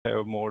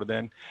have more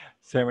than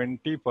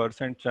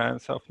 70%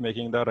 chance of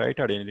making the right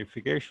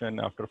identification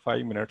after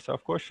 5 minutes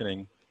of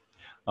questioning.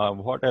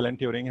 What Alan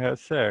Turing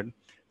has said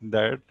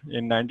that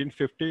in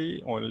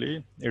 1950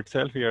 only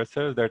itself he has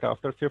said that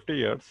after 50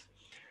 years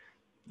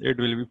it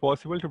will be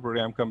possible to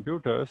program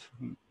computers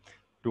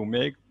to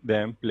make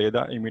them play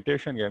the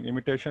imitation game.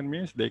 Imitation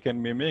means they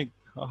can mimic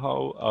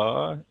how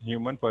a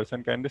human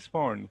person can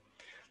respond.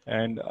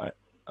 And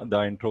the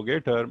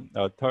interrogator,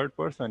 a third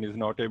person, is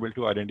not able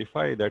to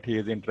identify that he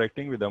is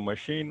interacting with a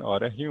machine or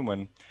a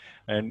human.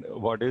 And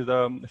what is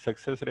the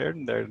success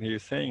rate? That he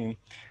is saying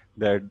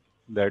that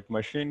that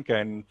machine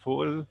can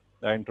fool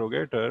the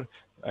interrogator,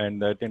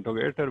 and that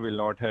interrogator will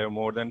not have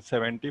more than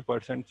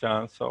 70%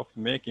 chance of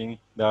making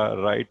the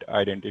right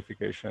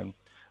identification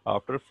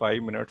after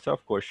 5 minutes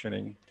of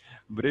questioning.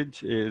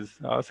 Bridge is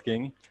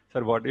asking,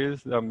 sir, what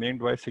is the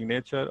meant by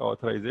signature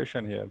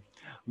authorization here?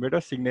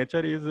 Beta,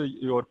 signature is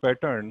your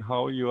pattern,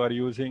 how you are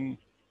using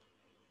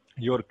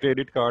your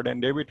credit card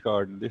and debit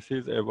card. This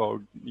is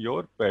about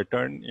your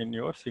pattern in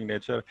your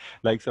signature.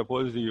 Like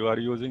suppose you are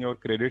using your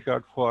credit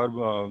card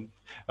for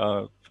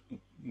uh,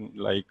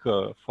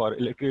 for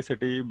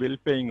electricity bill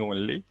paying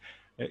only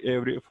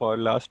every for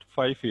last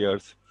 5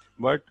 years,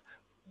 but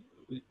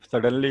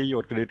suddenly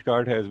your credit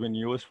card has been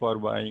used for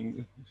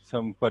buying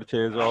some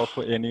purchase of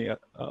any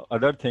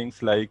other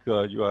things, like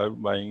you are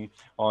buying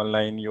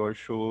online your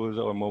shoes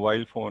or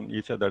mobile phone,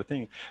 each other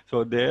thing.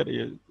 So there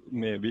is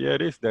maybe a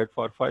risk that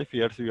for 5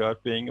 years you are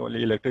paying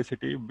only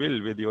electricity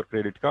bill with your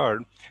credit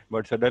card,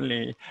 but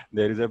suddenly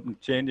there is a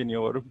change in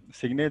your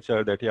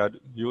signature that you are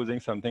using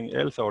something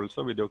else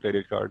also with your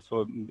credit card.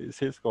 So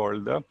this is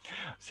called the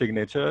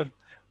signature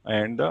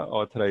and the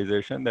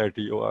authorization, that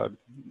you are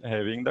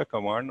having the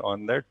command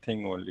on that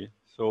thing only.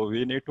 So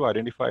we need to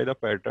identify the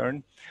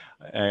pattern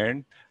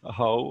and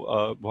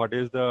how, what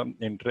is the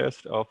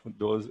interest of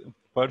those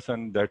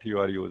person that you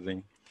are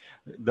using,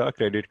 the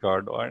credit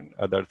card and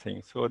other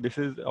things. So this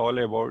is all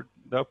about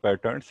the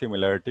pattern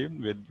similarity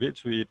with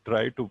which we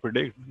try to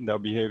predict the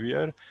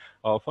behavior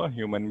of a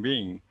human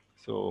being.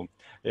 So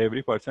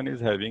every person is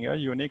having a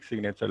unique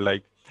signature,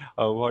 like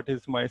what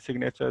is my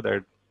signature,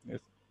 that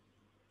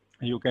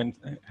you can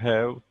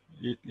have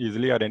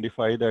easily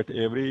identify that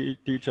every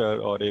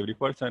teacher or every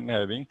person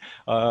having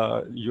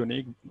a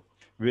unique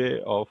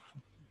way of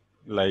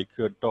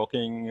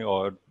talking,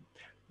 or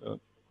uh,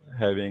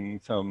 having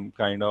some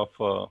kind of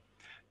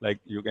like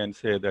you can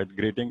say that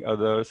greeting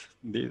others.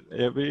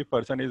 Every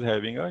person is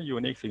having a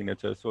unique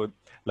signature. So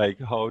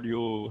like how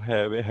you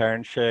have a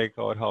handshake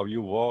or how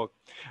you walk,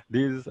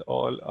 these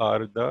all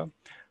are the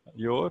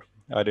your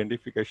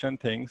identification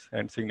things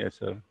and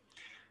signature.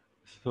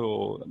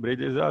 So Bridge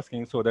is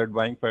asking, so that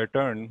buying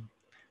pattern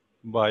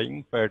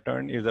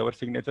is our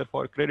signature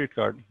for credit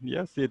card.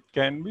 Yes, it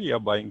can be a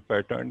buying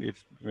pattern.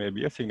 It's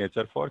maybe a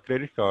signature for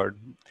credit card.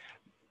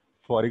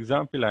 For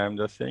example, I am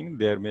just saying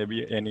there may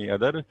be any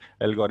other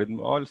algorithm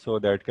also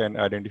that can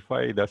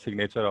identify the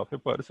signature of a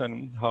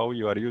person, how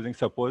you are using.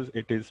 Suppose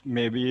it is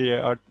maybe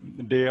a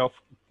day of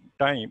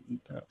time,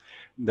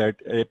 that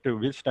at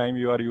which time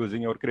you are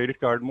using your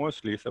credit card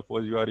mostly.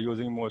 Suppose you are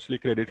using mostly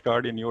credit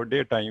card in your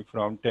daytime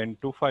from 10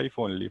 to 5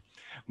 only.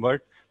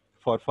 But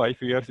for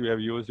 5 years, you have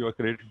used your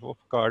credit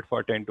card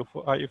for 10 to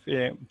 5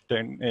 a.m.,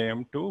 10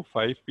 a.m. to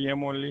 5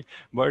 p.m. only.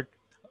 But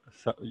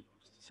so,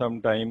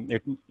 sometime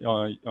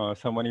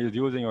someone is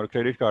using your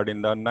credit card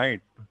in the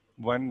night,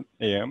 1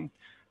 a.m.,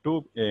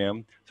 2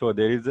 a.m. So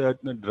there is a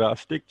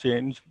drastic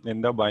change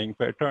in the buying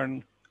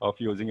pattern of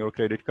using your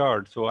credit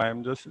card. So I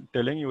am just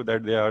telling you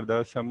that there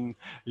are some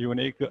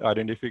unique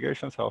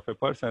identifications of a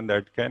person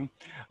that can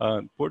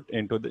put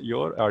into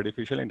your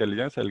artificial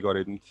intelligence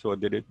algorithm. So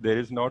there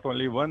is not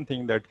only one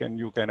thing that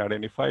you can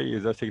identify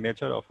is a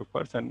signature of a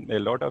person. A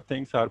lot of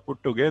things are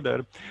put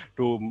together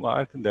to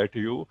mark that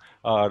you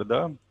are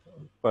the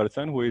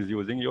person who is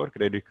using your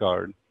credit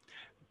card.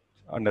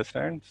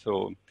 Understand?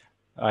 So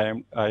I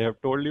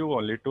have told you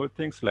only two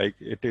things, like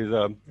it is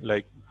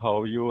like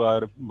how you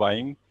are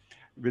buying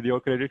with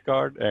your credit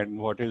card and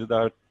what is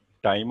the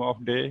time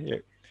of day.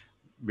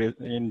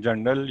 In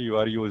general, you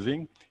are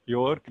using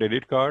your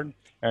credit card,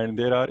 and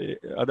there are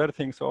other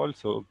things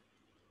also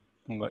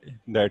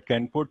that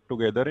can put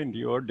together into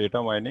your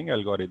data mining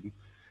algorithm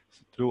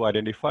to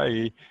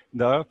identify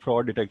the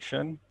fraud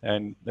detection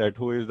and that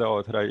who is the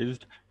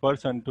authorized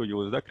person to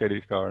use the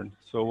credit card.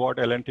 So what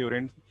Alan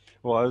Turing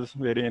was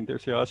very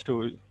enthusiastic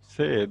to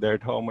say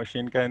that how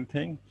machine can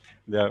think,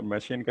 the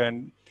machine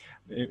can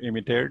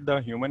imitate the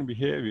human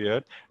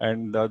behavior,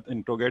 and the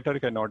interrogator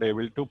cannot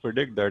able to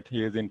predict that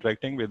he is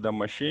interacting with the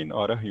machine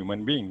or a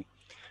human being.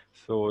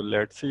 So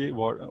let's see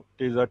what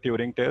is a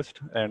Turing test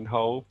and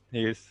how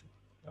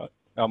uh,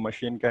 a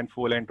machine can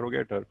fool an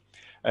interrogator.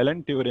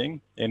 Alan Turing,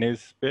 in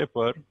his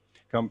paper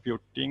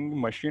Computing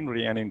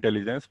Machinery and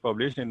Intelligence,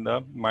 published in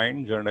the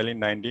Mind Journal in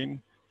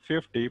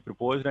 1950,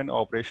 proposed an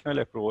operational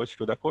approach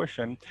to the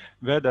question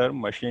whether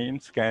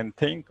machines can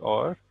think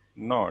or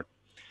not.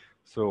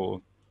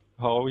 So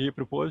how he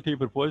proposed? He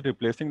proposed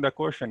replacing the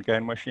question,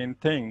 can machine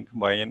think,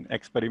 by an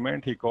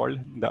experiment he called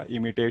the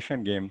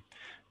imitation game.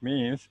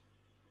 Means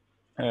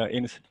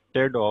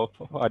instead of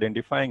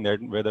identifying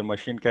that whether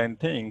machine can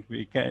think,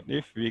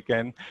 if we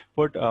can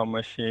put a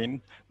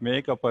machine,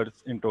 make a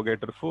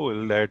interrogator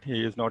fool that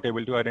he is not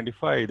able to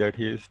identify that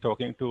he is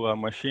talking to a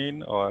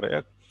machine or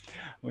a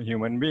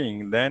human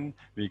being, then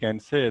we can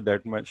say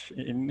that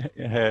machine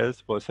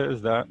has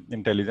possessed the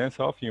intelligence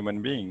of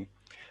human being.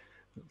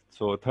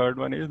 So third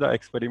one is the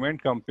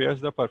experiment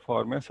compares the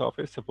performance of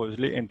a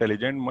supposedly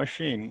intelligent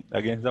machine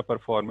against the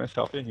performance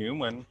of a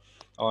human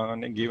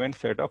on a given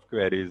set of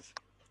queries.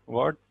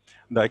 What?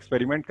 The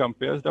experiment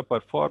compares the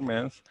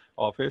performance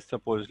of a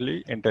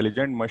supposedly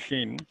intelligent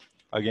machine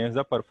against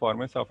the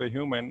performance of a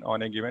human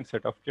on a given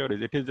set of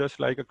queries. It is just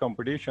like a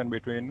competition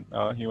between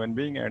a human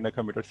being and a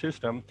computer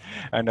system,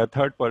 and a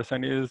third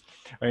person is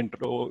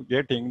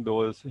interrogating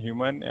those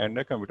human and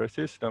a computer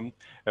system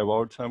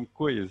about some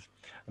quiz.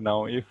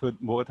 Now, if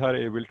both are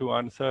able to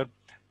answer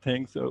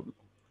things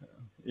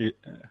e-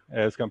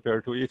 as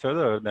compared to each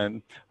other,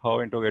 then how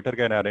interrogator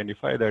can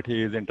identify that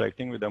he is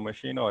interacting with a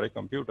machine or a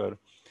computer?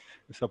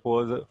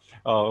 Suppose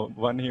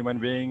one human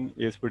being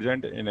is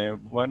present in a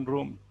one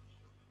room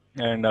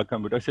and a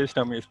computer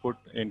system is put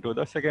into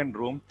the second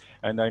room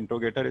and the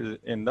interrogator is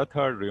in the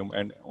third room,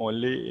 and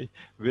only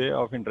way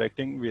of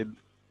interacting with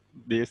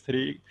these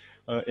three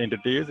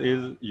entities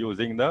is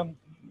using the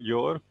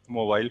your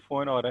mobile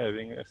phone or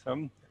having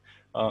some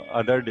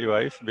other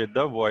device with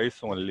the voice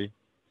only.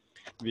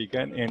 we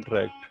can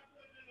interact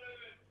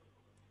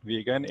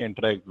we can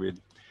interact with.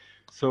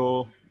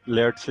 So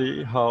let's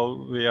see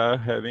how we are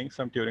having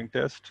some Turing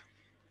test.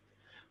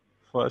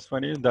 First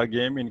one is the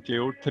game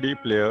include three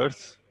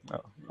players.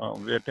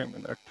 Wait a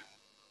minute.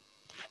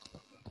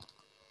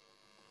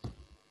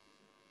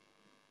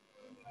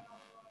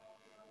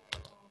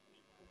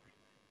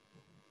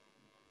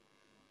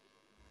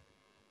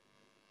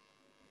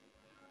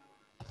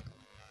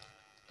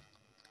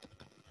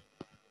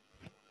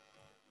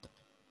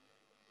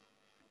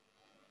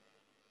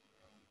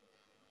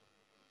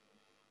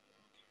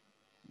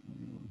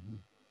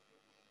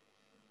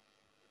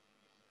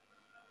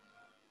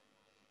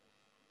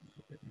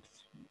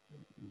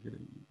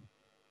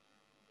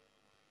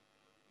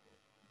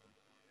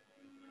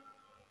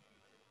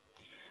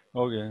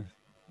 Okay,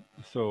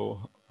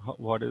 so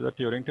what is the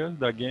Turing test?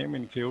 The game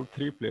includes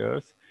three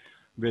players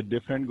with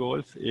different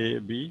goals: A,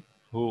 B,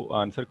 who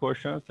answer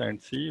questions, and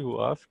C,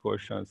 who ask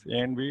questions. A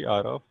and B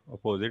are of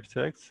opposite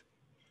sex.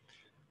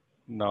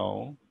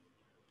 Now,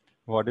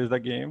 what is the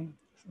game?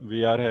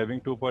 We are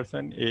having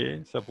two-person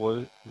A.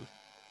 Suppose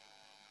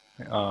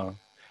uh,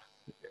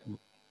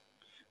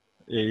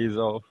 A is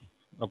of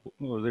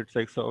opposite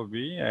sex of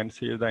B, and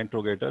C is the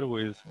interrogator who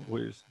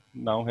is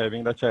now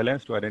having the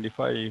challenge to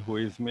identify who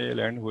is male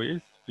and who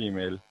is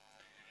female.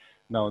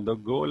 Now, the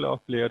goal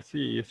of player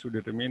C is to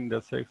determine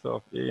the sex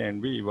of A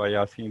and B by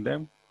asking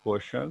them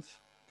questions.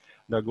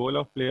 The goal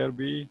of player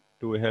B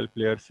to help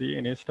player C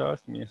in his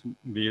task means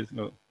B is,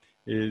 no,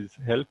 is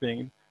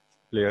helping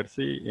player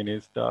C in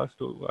his task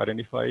to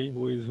identify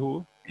who is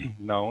who.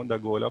 Now, the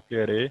goal of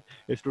player A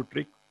is to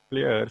trick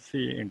player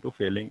C into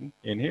failing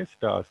in his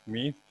task.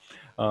 Means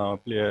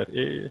player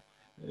A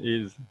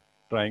is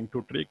trying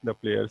to trick the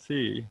player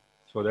C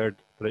so that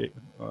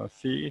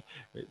C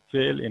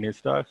fail in his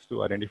task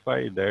to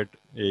identify that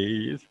A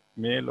is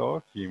male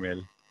or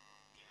female.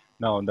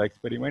 Now, the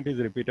experiment is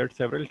repeated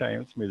several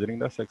times, measuring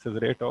the success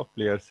rate of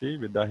player C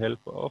with the help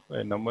of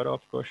a number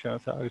of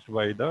questions asked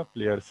by the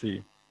player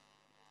C.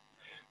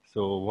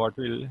 So, what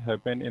will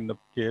happen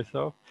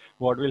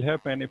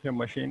if a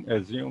machine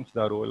assumes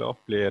the role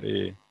of player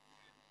A?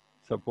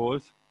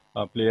 Suppose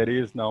a player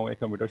A is now a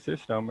computer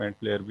system and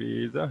player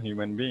B is a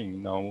human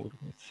being. Now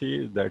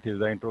C, that is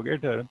the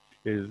interrogator,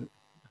 is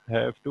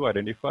have to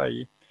identify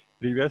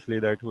previously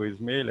that who is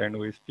male and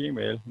who is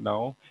female.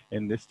 Now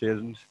in this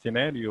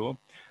scenario,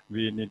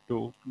 we need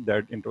to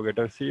that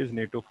interrogator C is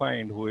need to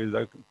find who is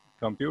a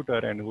computer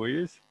and who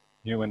is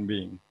human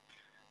being.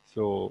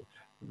 So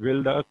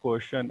will the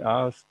question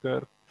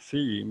asker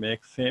C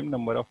make same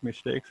number of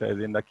mistakes as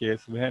in the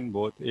case when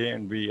both A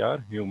and B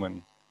are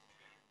human?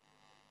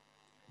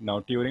 Now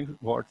Turing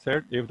what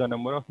said, if the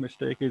number of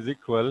mistake is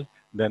equal,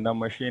 then the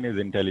machine is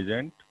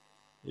intelligent.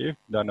 If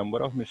the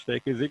number of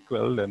mistake is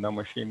equal, then the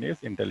machine is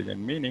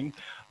intelligent. Meaning,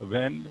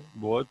 when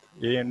both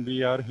A and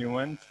B are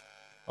humans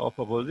of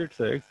opposite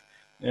sex,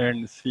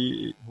 and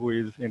C, who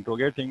is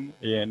interrogating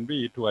A and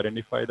B to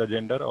identify the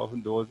gender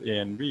of those A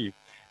and B,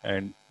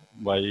 and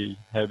by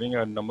having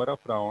a number of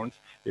rounds,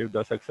 if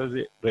the success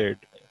rate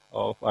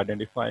of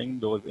identifying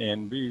those A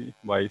and B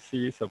by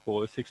C,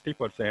 suppose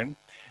 60%,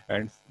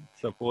 and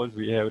suppose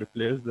we have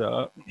replaced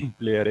the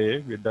player A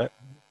with the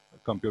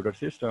computer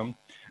system.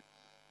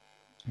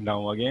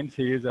 Now again,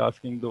 she is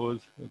asking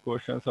those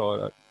questions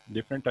or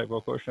different type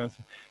of questions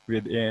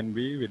with A and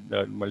B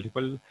with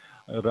multiple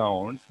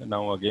rounds.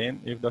 Now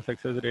again, if the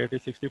success rate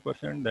is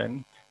 60%,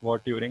 then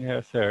what Turing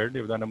has said,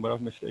 if the number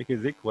of mistake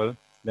is equal,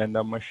 then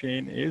the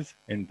machine is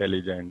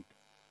intelligent.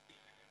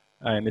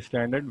 And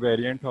standard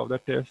variant of the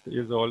test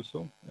is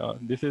also,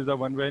 this is the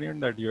one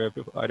variant that you have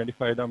to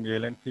identify the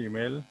male and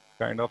female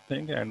kind of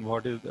thing, and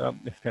what is the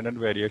standard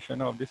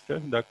variation of this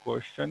test? The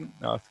question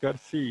asker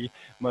C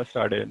must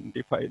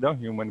identify the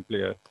human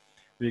player.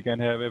 We can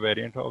have a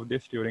variant of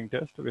this Turing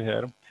test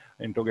where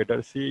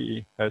interrogator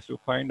C has to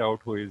find out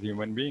who is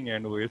human being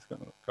and who is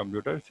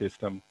computer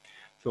system.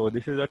 So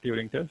this is a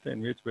Turing test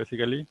in which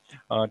basically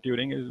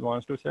Turing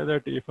wants to say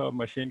that if a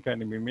machine can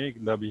mimic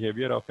the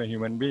behavior of a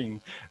human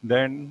being,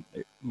 then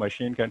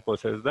machine can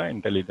possess the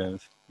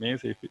intelligence.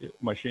 Means if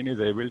machine is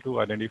able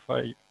to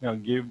identify,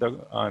 give the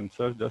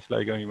answers just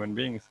like a human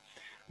beings,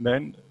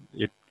 then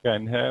it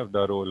can have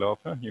the role of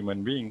a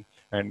human being.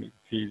 And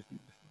if we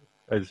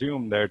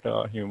assume that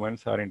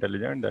humans are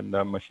intelligent, then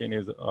the machine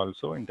is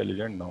also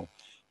intelligent now.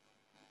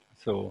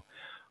 So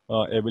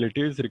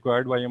abilities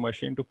required by a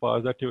machine to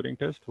pass the Turing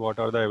test. What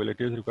are the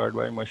abilities required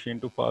by a machine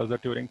to pass the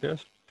Turing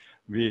test?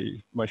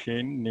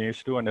 Machine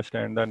needs to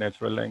understand the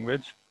natural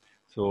language.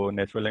 So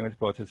natural language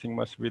processing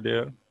must be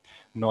there.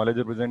 Knowledge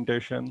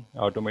representation,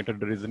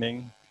 automated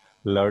reasoning,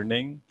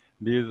 learning.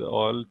 These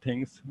all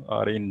things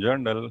are in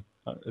general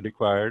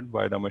required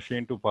by the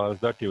machine to pass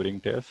the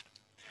Turing test.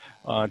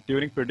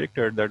 Turing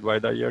predicted that by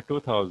the year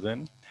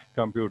 2000,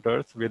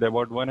 computers with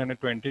about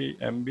 120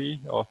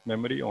 MB of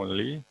memory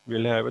only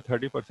will have a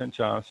 30%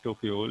 chance to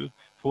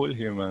fool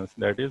humans.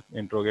 That is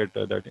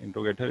interrogator. That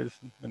interrogator is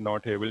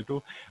not able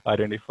to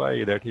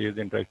identify that he is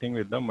interacting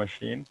with the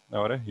machine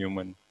or a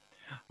human.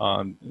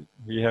 Um,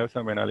 we have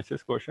some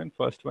analysis question.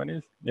 First one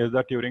is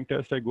the Turing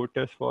test a good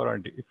test for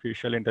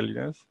artificial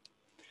intelligence?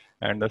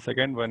 And the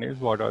second one is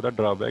what are the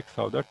drawbacks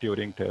of the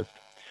Turing test?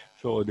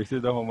 So this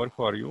is the homework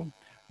for you.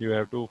 You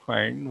have to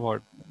find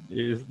what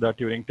is the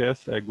Turing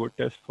test a good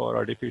test for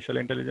artificial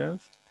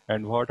intelligence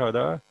and what are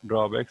the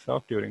drawbacks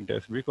of Turing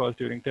test, because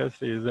Turing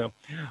test is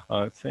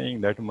saying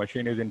that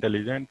machine is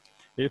intelligent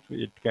if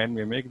it can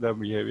mimic the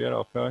behavior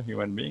of a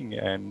human being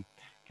and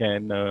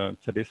can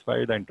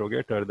satisfy the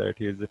interrogator that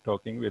he is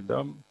talking with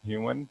the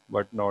human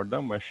but not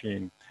the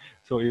machine.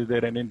 So is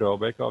there any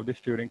drawback of this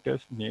Turing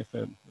test? Means,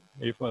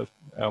 if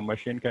a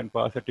machine can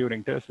pass a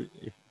Turing test,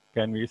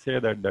 can we say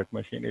that that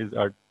machine is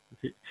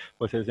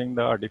possessing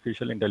the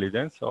artificial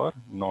intelligence or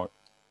not?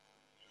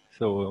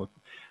 So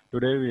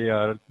today we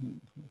are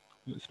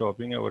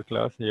stopping our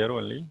class here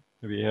only.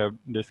 We have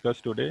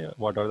discussed today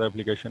what are the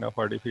application of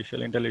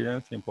artificial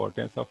intelligence,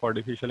 importance of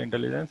artificial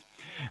intelligence,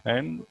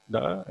 and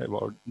the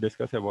about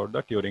discuss about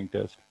the Turing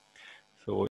test.